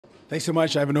Thanks so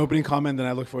much. I have an opening comment, and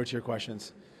I look forward to your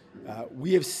questions.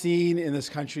 We have seen in this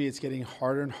country it's getting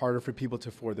harder and harder for people to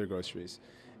afford their groceries.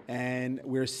 And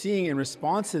we're seeing in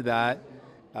response to that,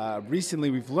 recently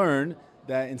we've learned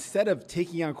that instead of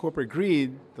taking on corporate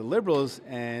greed, the Liberals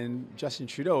and Justin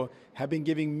Trudeau have been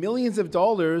giving millions of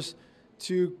dollars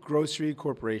to grocery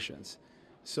corporations.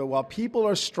 So while people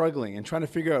are struggling and trying to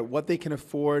figure out what they can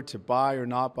afford to buy or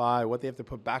not buy, what they have to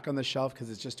put back on the shelf because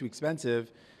it's just too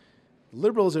expensive,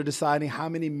 Liberals are deciding how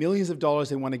many millions of dollars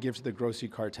they want to give to the grocery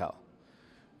cartel.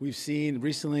 We've seen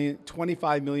recently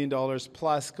 $25 million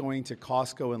plus going to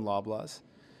Costco and Loblaws.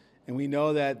 And we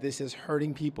know that this is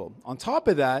hurting people. On top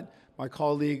of that, my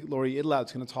colleague Lori Idlout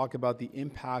is going to talk about the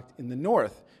impact in the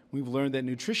North. We've learned that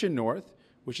Nutrition North,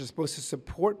 which is supposed to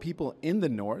support people in the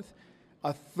North,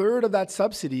 a third of that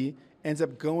subsidy ends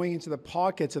up going into the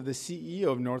pockets of the CEO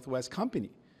of Northwest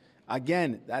Company.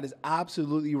 Again, that is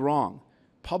absolutely wrong.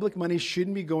 Public money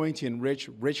shouldn't be going to enrich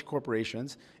rich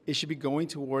corporations. It should be going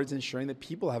towards ensuring that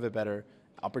people have a better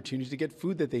opportunity to get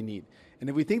food that they need. And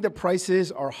if we think the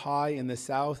prices are high in the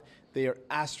South, they are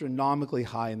astronomically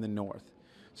high in the North.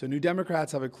 So New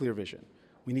Democrats have a clear vision.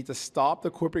 We need to stop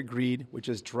the corporate greed, which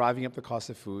is driving up the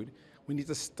cost of food. We need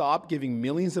to stop giving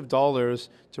millions of dollars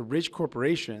to rich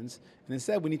corporations, and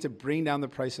instead we need to bring down the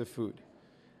price of food.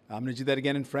 I'm going to do that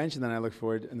again in French, and then I look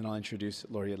forward, and then I'll introduce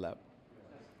Lori Idlout.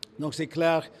 Donc, c'est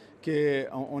clair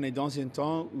qu'on est dans un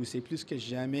temps où c'est plus que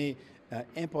jamais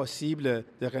impossible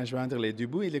de rejoindre les deux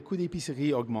bouts et le coût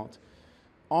d'épicerie augmente.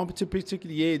 En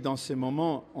particulier, dans ce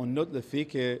moment, on note le fait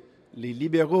que les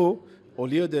libéraux, au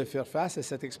lieu de faire face à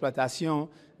cette exploitation,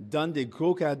 donnent des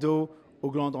gros cadeaux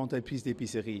aux grandes entreprises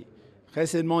d'épicerie.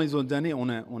 Récemment, ils ont donné, on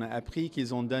a appris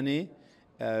qu'ils ont donné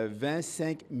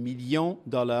 25 millions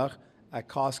de dollars à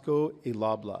Costco et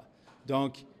Loblaws.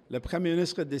 Donc, le Premier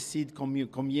ministre décide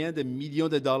combien de millions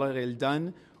de dollars il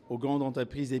donne aux grandes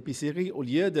entreprises d'épicerie au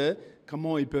lieu de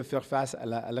comment ils peuvent faire face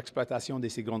à l'exploitation de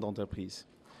ces grandes entreprises.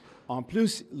 En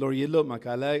plus, Lori Idlout,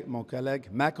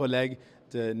 ma collègue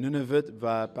de Nunavut,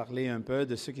 va parler un peu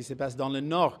de ce qui se passe dans le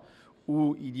Nord,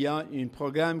 où il y a un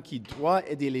programme qui doit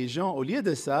aider les gens. Au lieu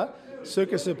de ça, ce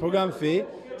que ce programme fait,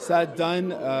 ça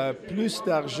donne plus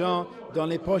d'argent dans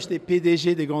les poches des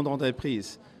PDG des grandes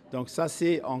entreprises. Donc ça,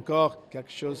 c'est encore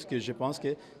quelque chose que je pense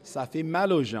que ça fait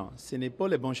mal aux gens. Ce n'est pas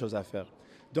la bonne chose à faire.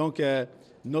 Donc,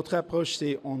 notre approche,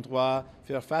 c'est on doit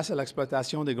faire face à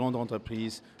l'exploitation des grandes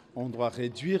entreprises, on doit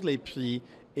réduire les prix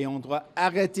et on doit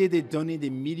arrêter de donner des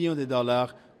millions de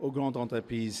dollars aux grandes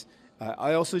entreprises.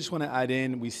 I also just want to add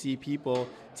in, we see people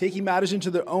taking matters into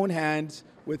their own hands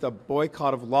with a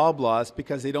boycott of Loblaws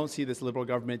because they don't see this Liberal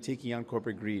government taking on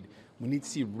corporate greed. We need to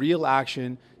see real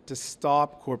action to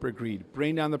stop corporate greed,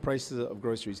 bring down the prices of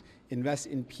groceries, invest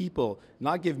in people,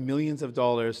 not give millions of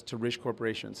dollars to rich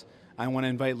corporations. I want to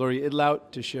invite Lori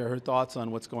Idlout to share her thoughts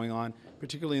on what's going on,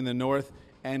 particularly in the North,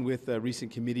 and with a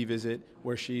recent committee visit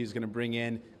where she's going to bring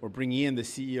in the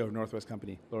CEO of Northwest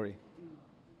Company. Lori.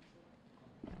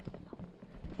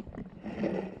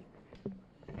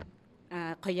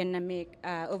 Qayanamik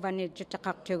uvani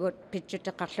jitakaktugut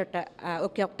pitjitakakluta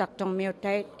ukyoktaktong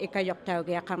mutate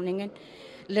ikayoktaugya karningin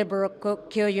liberoko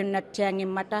kyoyunatiangi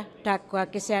mata takwa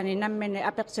kisani namene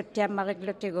apeksutya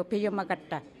mariglutigo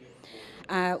piyumagatta.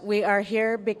 We are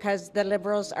here because the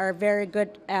Liberals are very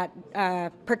good at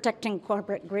protecting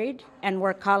corporate greed, and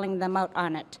we're calling them out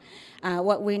on it.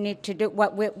 What we need to do,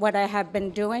 what I have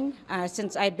been doing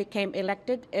since I became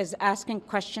elected, is asking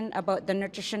questions about the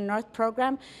Nutrition North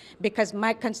program, because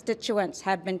my constituents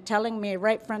have been telling me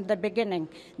right from the beginning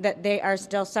that they are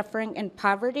still suffering in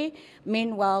poverty.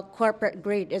 Meanwhile, corporate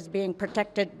greed is being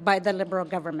protected by the Liberal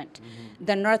government. Mm-hmm.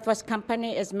 The Northwest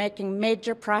Company is making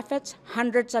major profits,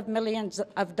 hundreds of millions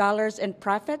of dollars in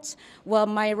profits, while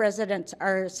my residents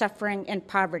are suffering in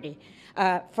poverty.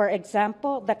 For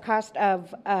example, the cost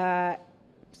of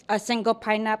a single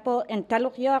pineapple in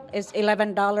Talukyok is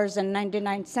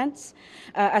 $11.99.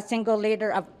 A single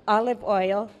liter of olive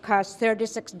oil costs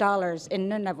 $36 in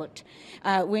Nunavut.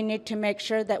 We need to make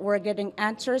sure that we're getting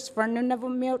answers for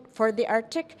Nunavut for the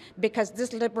Arctic, because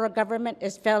this Liberal government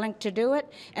is failing to do it,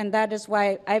 and that is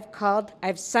why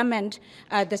I've summoned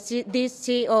these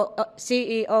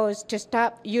CEOs to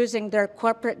stop using their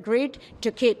corporate greed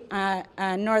to keep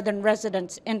northern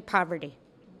residents in poverty.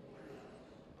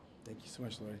 Thank you so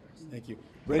much, Lori. Thank you.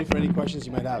 Ready for any questions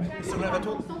you might have.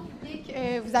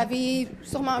 Vous avez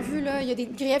sûrement vu, là, il y a des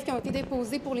griefs qui ont été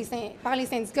déposés par les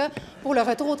syndicats pour le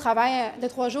retour au travail de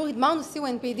 3 jours. Ils demandent aussi au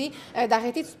NPD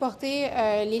d'arrêter de supporter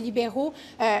les libéraux.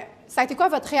 Ça a été quoi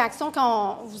votre réaction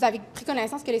quand vous avez pris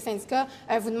connaissance que les syndicats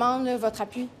vous demandent votre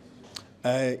appui?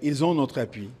 Ils ont notre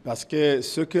appui parce que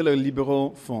ce que les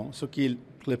libéraux font,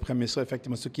 le Premier ministre,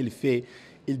 effectivement, ce qu'il fait,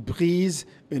 il brise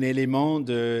un élément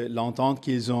de l'entente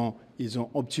qu'ils ont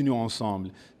obtenu ensemble.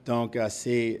 Donc,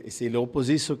 c'est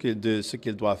l'opposé de ce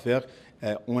qu'il doit faire.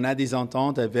 On a des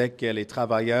ententes avec les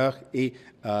travailleurs et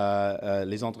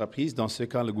les entreprises, dans ce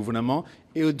cas le gouvernement,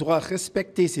 et on doit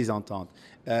respecter ces ententes.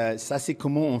 Ça, c'est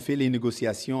comment on fait les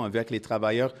négociations avec les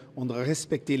travailleurs. On doit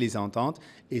respecter les ententes.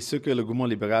 Et ce que le gouvernement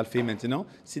libéral fait maintenant,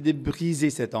 c'est de briser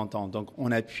cette entente. Donc,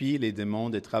 on appuie les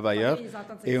demandes des travailleurs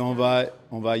et on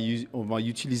va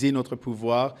utiliser notre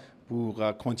pouvoir pour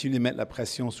continuer de mettre la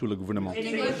pression sur le gouvernement.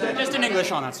 Just in English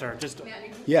on that, sir.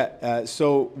 Yeah,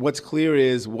 so what's clear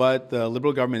is what the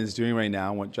Liberal government is doing right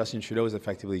now, what Justin Trudeau is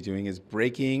effectively doing, is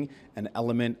breaking an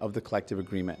element of the collective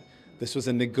agreement. This was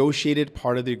a negotiated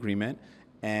part of the agreement,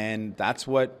 and that's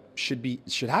what should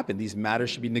happen. These matters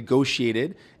should be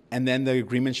negotiated, and then the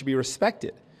agreement should be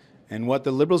respected. And what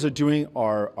the Liberals are doing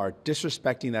are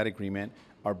disrespecting that agreement,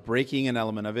 are breaking an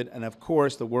element of it. And of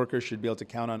course, the workers should be able to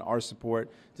count on our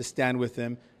support to stand with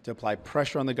them, to apply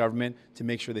pressure on the government to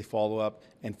make sure they follow up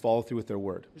and follow through with their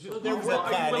word. So are you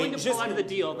willing to pull out of the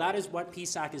deal? That is what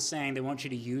PSAC is saying. They want you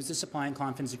to use the supply and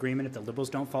confidence agreement if the Liberals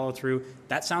don't follow through.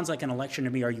 That sounds like an election to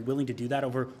me. Are you willing to do that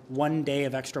over 1 day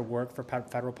of extra work for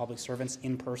federal public servants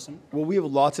in person? Well, we have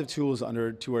lots of tools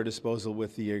to our disposal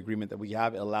with the agreement that we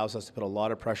have. It allows us to put a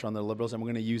lot of pressure on the Liberals, and we're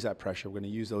going to use that pressure. We're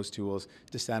going to use those tools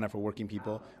to stand up for working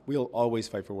people. We'll always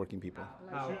fight for working people.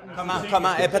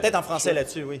 Comment? Peut-être en français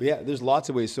là-dessus, oui. Yeah, there's lots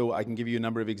of ways. So I can give you a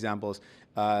number of examples.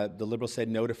 The Liberals said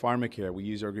no to pharmacare. We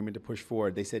used our agreement to push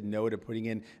forward. They said no to putting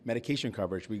in medication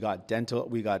coverage. We got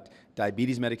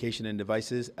diabetes medication and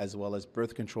devices, as well as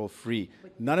birth control free.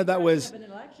 None of that was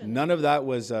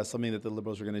something that the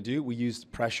Liberals were going to do. We used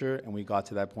pressure, and we got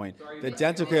to that point.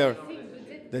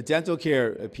 The dental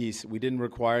care piece, we didn't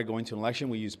require going to an election.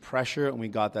 We used pressure, and we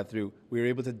got that through. We were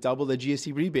able to double the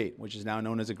GST rebate, which is now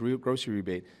known as a grocery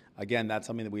rebate. Again, that's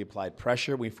something that we applied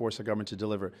pressure. We forced the government to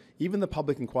deliver. Even the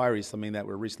public inquiry, something that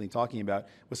we're recently talking about,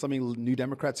 was something New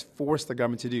Democrats forced the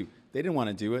government to do. They didn't want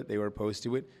to do it. They were opposed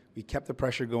to it. We kept the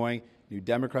pressure going. New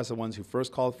Democrats are the ones who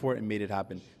first called for it and made it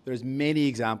happen. There's many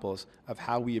examples of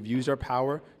how we have used our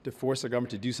power to force the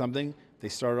government to do something. They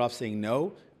started off saying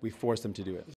no. We forced them to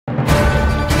do it.